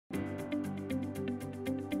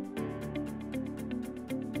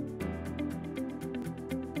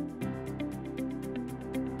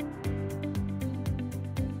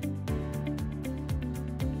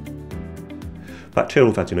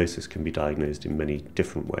Bacterial vaginosis can be diagnosed in many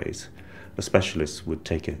different ways. A specialist would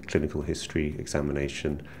take a clinical history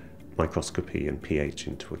examination, microscopy and pH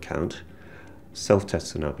into account.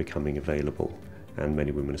 Self-tests are now becoming available and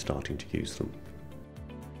many women are starting to use them.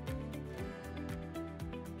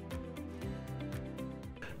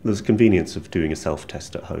 There's the convenience of doing a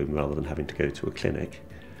self-test at home rather than having to go to a clinic,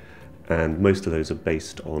 and most of those are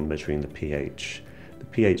based on measuring the pH. The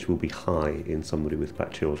pH will be high in somebody with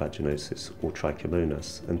bacterial vaginosis or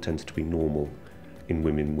trichomonas and tends to be normal in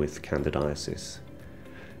women with candidiasis.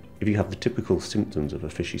 If you have the typical symptoms of a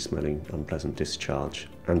fishy smelling, unpleasant discharge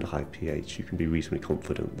and a high pH, you can be reasonably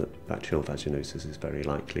confident that bacterial vaginosis is very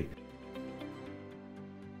likely.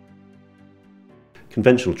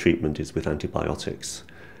 Conventional treatment is with antibiotics.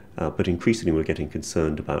 But increasingly we're getting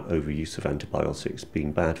concerned about overuse of antibiotics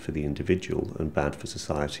being bad for the individual and bad for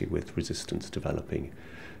society with resistance developing.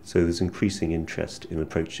 So there's increasing interest in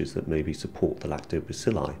approaches that maybe support the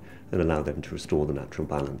lactobacilli and allow them to restore the natural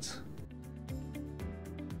balance.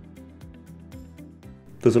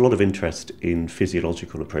 There's a lot of interest in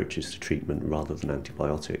physiological approaches to treatment rather than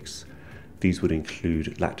antibiotics. These would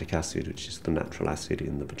include lactic acid, which is the natural acid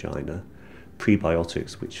in the vagina,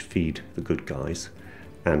 prebiotics, which feed the good guys,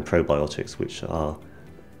 and probiotics, which are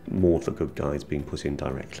more of the good guys being put in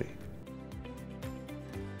directly.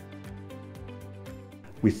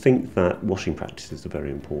 We think that washing practices are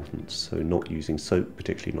very important, so not using soap,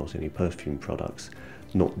 particularly not any perfume products,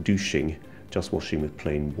 not douching, just washing with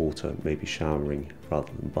plain water, maybe showering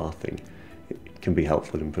rather than bathing. It can be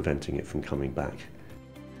helpful in preventing it from coming back.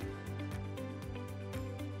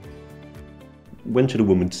 When should a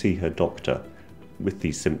woman see her doctor with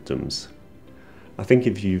these symptoms? I think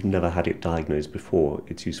if you've never had it diagnosed before,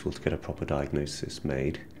 it's useful to get a proper diagnosis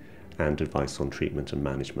made and advice on treatment and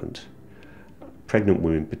management. Pregnant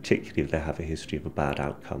women, particularly if they have a history of a bad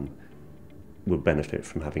outcome, will benefit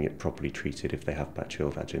from having it properly treated if they have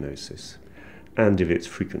bacterial vaginosis. And if it's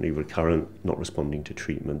frequently recurrent, not responding to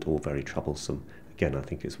treatment or very troublesome, again, I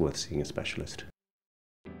think it's worth seeing a specialist.